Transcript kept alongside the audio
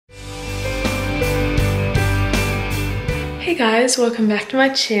Hey guys, welcome back to my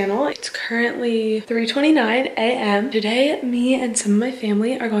channel. It's currently 3:29 a.m. Today, me and some of my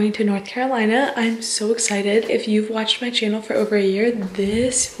family are going to North Carolina. I'm so excited. If you've watched my channel for over a year,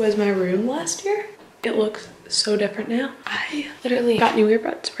 this was my room last year. It looks so different now. I literally got new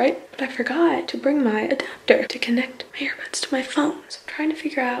earbuds, right? But I forgot to bring my adapter to connect my earbuds to my phone. So I'm trying to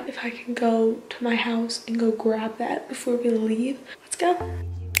figure out if I can go to my house and go grab that before we leave. Let's go.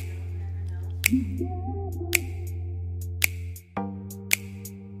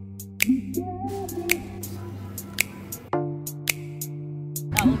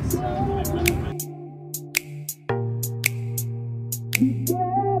 That looks so good.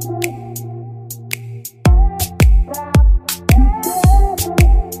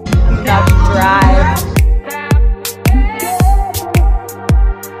 I'm about to drive.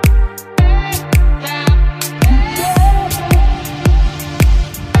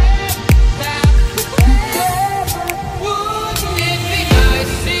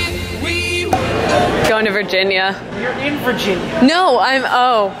 Going to Virginia. You're in Virginia. No,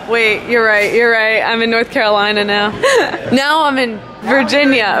 oh, wait, you're right. I'm in North Carolina now. Now I'm in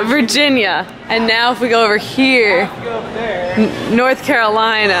Virginia. And now if we go over here, North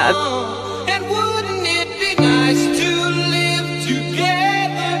Carolina. And wouldn't it be nice to live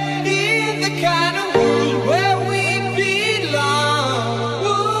together in the kind of world where we belong?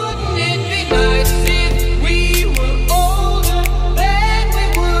 Wouldn't it be nice if we were older, then we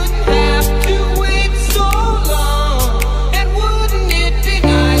wouldn't have to wait so long? And wouldn't it be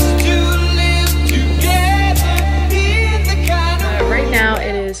nice to live together in the kind of Right now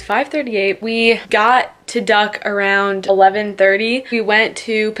it is 5:38. We got to Duck around 11:30. We went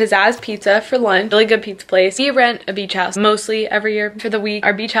to Pizzazz Pizza for lunch. Really good pizza place. We rent a beach house mostly every year for the week.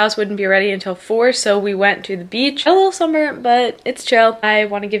 Our beach house wouldn't be ready until 4, so we went to the beach. A little sunburnt, but it's chill. I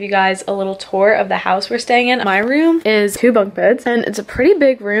want to give you guys a little tour of the house we're staying in. My room is 2 bunk beds, and it's a pretty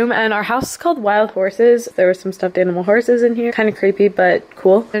big room, and our house is called Wild Horses. There were some stuffed animal horses in here. Kind of creepy, but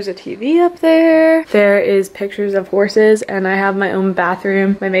cool. There's a TV up there. There is pictures of horses, and I have my own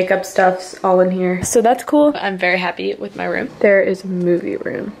bathroom. My makeup stuff's all in here. So that's cool. I'm very happy with my room. There is a movie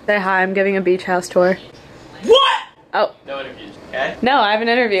room. Say hi, I'm giving a beach house tour. What? Oh. No interviews, okay? No, I have an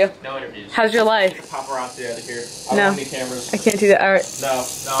interview. No interviews. How's your life? Paparazzi out of here. I No. don't want any cameras. I can't do that. All right.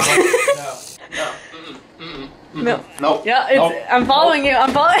 No. No. Yeah, it's, I'm following you.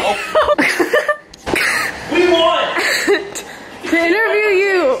 I'm following you. We won! To interview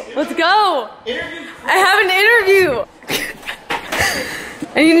you. Let's go. Interview? I have an interview.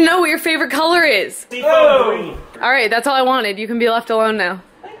 I need to know what your favorite color is. Oh. All right, that's all I wanted. You can be left alone now.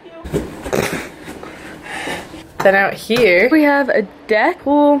 Then out here, we have a deck,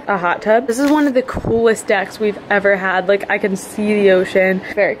 pool, a hot tub. This is one of the coolest decks we've ever had. Like, I can see the ocean.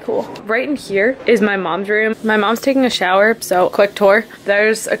 Very cool. Right in here is my mom's room. My mom's taking a shower, so quick tour.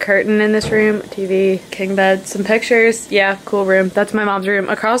 There's a curtain in this room, a TV, king bed, some pictures. Yeah, cool room. That's my mom's room.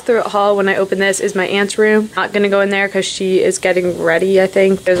 Across the hall, when I open this, is my aunt's room. Not gonna go in there because she is getting ready, I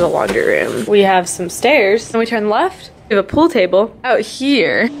think. There's a laundry room. We have some stairs. Then we turn left. We have a pool table. Out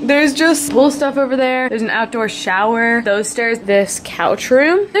here, there's just pool stuff over there. There's an outdoor shower. Those stairs, this couch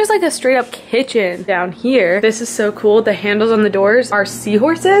room. There's like a straight up kitchen down here. This is so cool. The handles on the doors are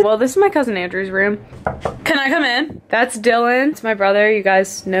seahorses. Well, this is my cousin Andrew's room. Can I come in? That's Dylan. It's my brother. You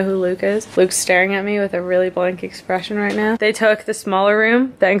guys know who Luke is. Luke's staring at me with a really blank expression right now. They took the smaller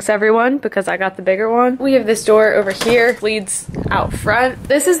room. Thanks everyone, because I got the bigger one. We have this door over here, leads out front.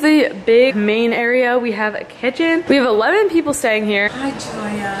 This is the big main area. We have a kitchen. We have 11 people staying here. Hi,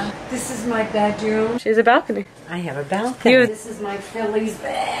 Joya. This is my bedroom. She has a balcony. I have a balcony. You- This is my Phillies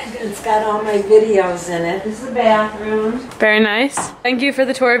bag. It's got all my videos in it. This is the bathroom. Very nice. Thank you for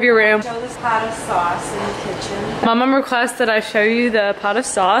the tour of your room. Show this pot of sauce in the kitchen. Mama requests that I show you the pot of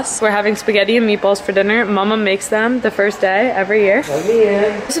sauce. We're having spaghetti and meatballs for dinner. Mama makes them the first day every year. Oh,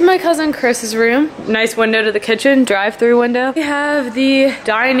 yeah. This is my cousin Chris's room. Nice window to the kitchen, drive-through window. We have the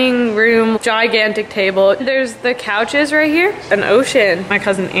dining room, gigantic table. There's the couches right here. An ocean. My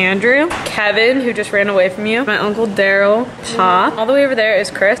cousin Andrew. Kevin, who just ran away from you. My uncle Daryl. Pop. All the way over there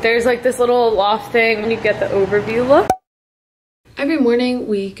is Chris. There's like this little loft thing when you get the overview look. Every morning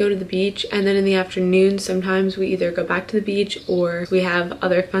we go to the beach, and then in the afternoon sometimes we either go back to the beach or we have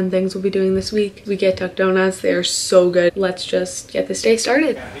other fun things we'll be doing this week. We get Duck Donuts. They are so good. Let's just get this day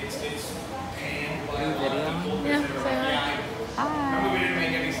started.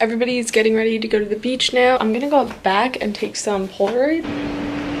 Everybody's getting ready to go to the beach now. I'm gonna go back and take some Polaroid.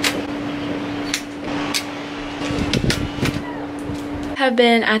 have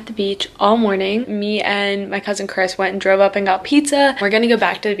been at the beach all morning. Me and my cousin Chris went and drove up and got pizza. We're gonna go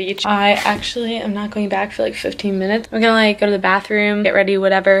back to the beach. I actually am not going back for like 15 minutes. I'm gonna like go to the bathroom, get ready,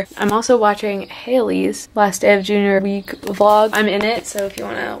 whatever. I'm also watching Haley's last day of junior week vlog. I'm in it, so if you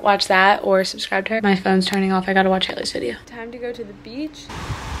wanna watch that or subscribe to her. My phone's turning off. I gotta watch Haley's video. Time to go to the beach.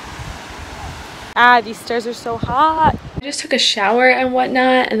 Ah, these stairs are so hot. I just took a shower and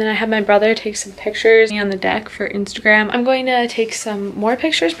whatnot, and then I had my brother take some pictures on the deck for Instagram. I'm going to take some more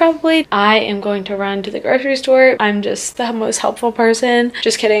pictures probably. I am going to run to the grocery store. I'm just the most helpful person.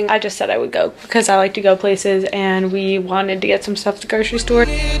 Just kidding. I just said I would go because I like to go places, and we wanted to get some stuff at the grocery store.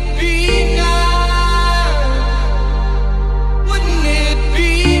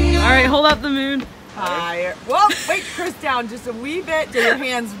 Alright, hold up the moon. Higher. Well, wait, Chris, down just a wee bit till your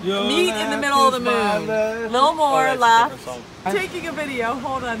hands meet in the middle of the moon. A little more left. Taking a video.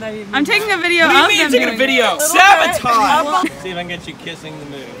 Hold on. I'm taking a video What of do you them mean taking doing a video? bit. Sabotage! See if I can get you kissing the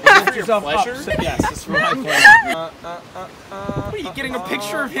moon. Is this your pleasure? Yes, it's for my pleasure. What are you getting a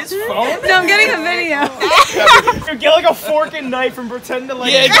picture of his phone? No, I'm getting a video. You get like a fork and knife and pretend to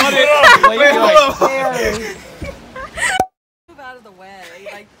like cut it up. Wait, hold up. Move out of the way.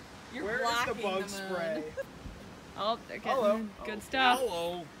 Like, you're Where is blocking the bug moon. spray? Oh, they're getting Hello. good stuff.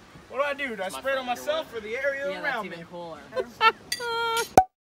 Hello. What do? Do I spray it on myself or the area Yeah, that's around me? even cooler.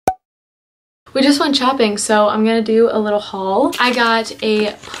 We just went shopping, so I'm gonna do a little haul. I got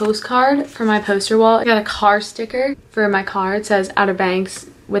a postcard for my poster wall. I got a car sticker for my car. It says Outer Banks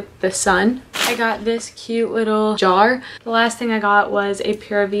with the sun. I got this cute little jar. The last thing I got was a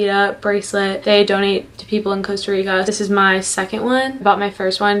Pura Vida bracelet. They donate to people in Costa Rica. This is my second one. I bought my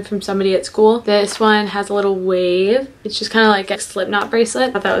first one from somebody at school. This one has a little wave. It's just kind of like a slip knot bracelet.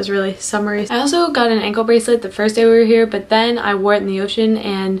 I thought that was really summery. I also got an ankle bracelet the first day we were here, but then I wore it in the ocean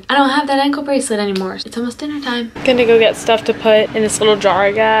and I don't have that ankle bracelet anymore. It's almost dinner time. Gonna go get stuff to put in this little jar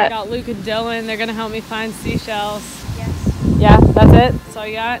I got. Got Luke and Dylan. They're gonna help me find seashells. Yes. Yeah, that's it. That's all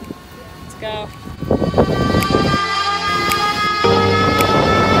you got. Let's go.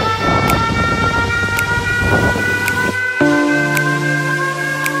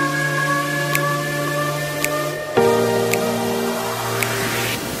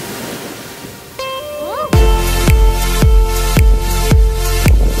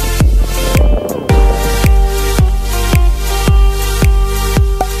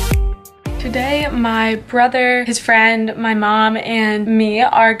 Today, my brother, his friend, my mom, and me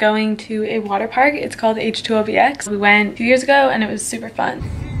are going to a water park. It's called H2OBX. We went 2 years ago and it was super fun.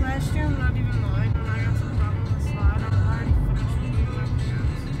 Last year, I'm not even lying, when I got some problem with the slide, I'm already finished doing my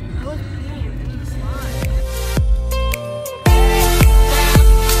shoes. I was peeing in the slide.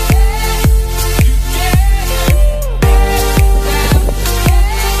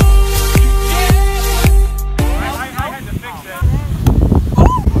 I had to fix that.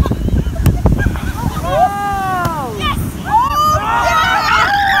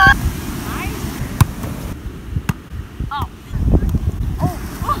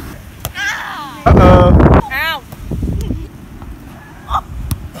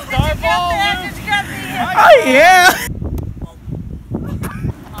 Yeah!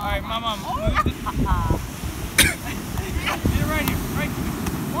 Alright, Mama, move this. Get it right here, right.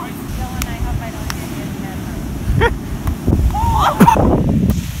 Dylan, I hope I don't get you again.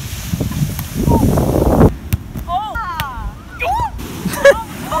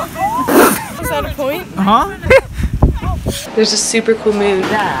 Is that a point? Uh-huh. There's a super cool moon.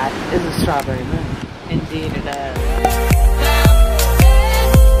 That is a strawberry moon. Indeed it is.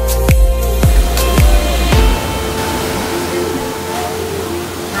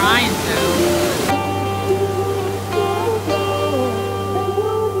 Trying to.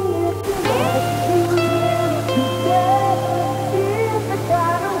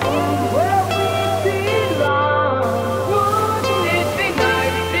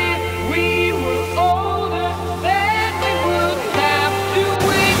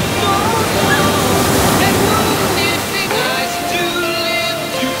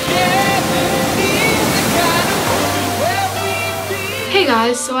 Hey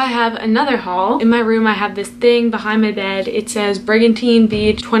guys, so I have another haul. In my room I have this thing behind my bed. It says Brigantine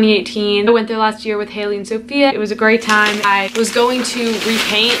Beach 2018. I went there last year with Haley and Sophia. It was a great time. I was going to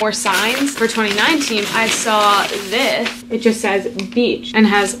repaint more signs for 2019. I saw this. It just says beach and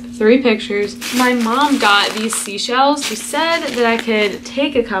has 3 pictures. My mom got these seashells. She said that I could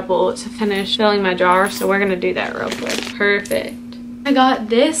take a couple to finish filling my jar, so we're gonna do that real quick. Perfect. I got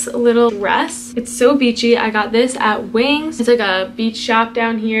this little dress. It's so beachy. I got this at Wings. It's like a beach shop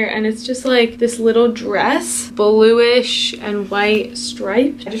down here, and it's just like this little dress, bluish and white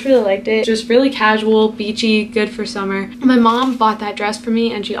striped. I just really liked it. Just really casual, beachy, good for summer. My mom bought that dress for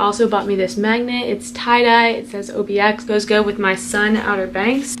me, and she also bought me this magnet. It's tie-dye. It says OBX. Goes good with my Sun Outer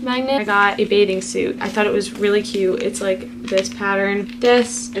Banks magnet. I got a bathing suit. I thought it was really cute. It's like this pattern. I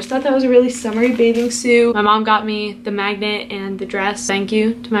just thought that was a really summery bathing suit. My mom got me the magnet and the dress. Thank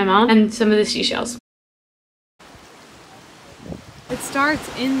you to my mom. And some of the seashells. It starts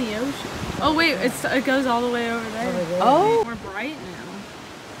in the ocean. Oh wait, it goes all the way over there. Oh, more bright now.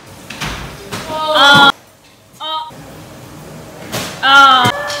 Oh.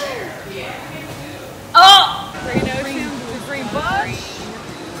 Oh. Green ocean, green bush.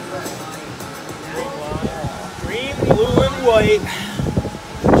 Green, blue, and white.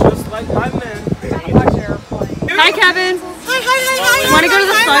 Just like my men. Hi, Kevin. Hi. Want to go to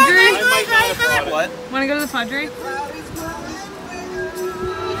the fudgery? I might not have brought what? Want to go to the fudgery?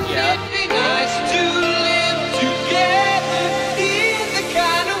 Yeah. It'd be nice to live together in the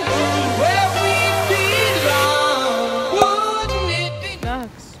kind of world where we belong. Wouldn't it be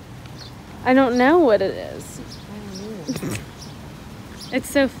Ducks. I don't know what it is. It's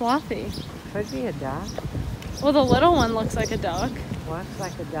so fluffy. Could be a duck. Well, the little one looks like a duck. Looks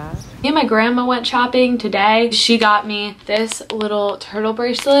like a duck. Me and my grandma went shopping today. She got me this little turtle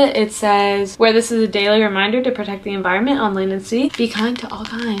bracelet. It says, wear this as a daily reminder to protect the environment on land and sea. Be kind to all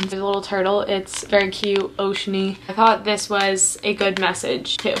kinds. There's a little turtle. It's very cute, oceany. I thought this was a good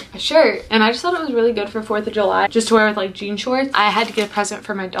message too. A shirt. And I just thought it was really good for 4th of July. Just to wear with like jean shorts. I had to get a present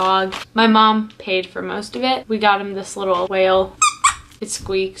for my dog. My mom paid for most of it. We got him this little whale. It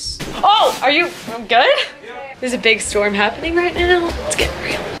squeaks. Oh, are you good? There's a big storm happening right now. It's getting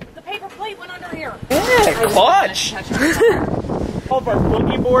real. The paper plate went under here. Yeah, clutch. All of our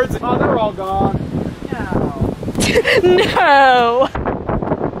boogie boards. Oh, they're all gone. No!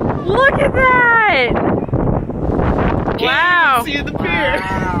 Look at that! Wow! See the pier.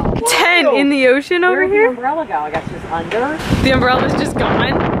 Wow. Tent in the ocean over Where'd the here? umbrella go? I guess it was under. The umbrella's just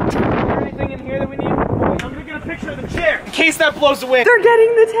gone. Is there anything in here that we need? I'm gonna get a picture of the chair in case that blows away. They're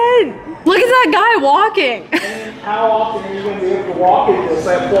getting the tent. Look at that guy walking. How often are you gonna be able to walk in this?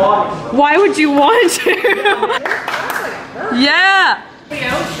 I applaud. Why would you want to? Yeah.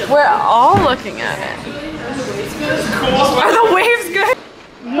 We're all looking at it. Are the waves good?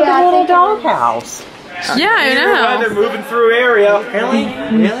 Yeah, I think doghouse. Yeah, I know. Weather moving through area.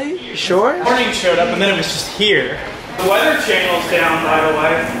 Really? You sure? Morning showed up and then it was just here. The weather channel's down, by the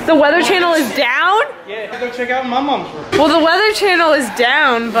way. The weather channel is down? Yeah, go check out my mom's room. Well, the weather channel is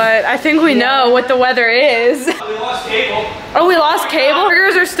down, but I think we know what the weather is. We lost cable. Oh, we lost cable?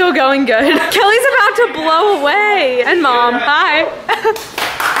 Burgers are still going good. Kelly's about to blow away. And Mom, hi.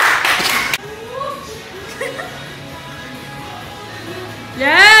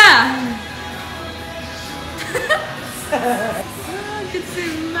 Yeah.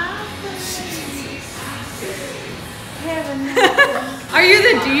 Are you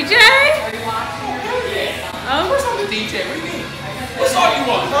the DJ? Of course I'm the DJ. What do you mean? What's all you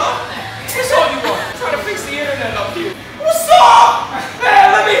want, huh? What's all you want? I'm trying to fix the internet up here. What's up?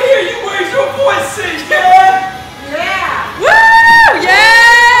 Man, let me hear you. Where's your voice sing, man? Yeah. Woo!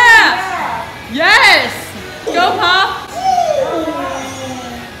 Yeah! Yes! Go, Pop.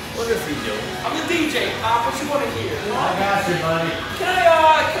 What is he doing? I'm the DJ, Pop. What you want to hear? I got you, buddy. Can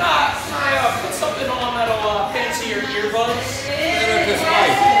I put something on that'll fancy your earbuds? Just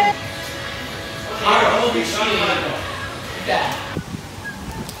right. Yeah.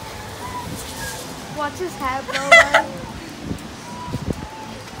 Watch his head blow away.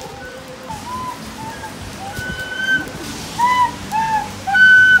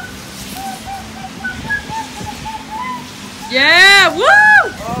 Yeah! Woo!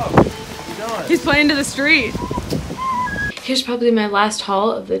 Oh, what you doing? He's playing to the street. Here's probably my last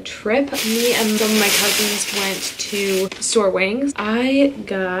haul of the trip. Me and some of my cousins went to Store Wings. I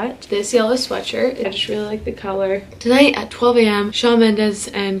got this yellow sweatshirt. I just really like the color. Tonight at 12 a.m., Shawn Mendes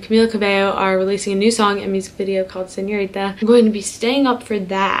and Camila Cabello are releasing a new song and music video called Señorita. I'm going to be staying up for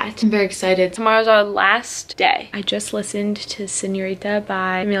that. I'm very excited. Tomorrow's our last day. I just listened to Señorita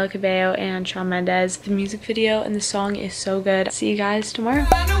by Camila Cabello and Shawn Mendes. The music video and the song is so good. See you guys tomorrow.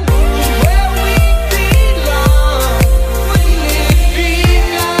 where we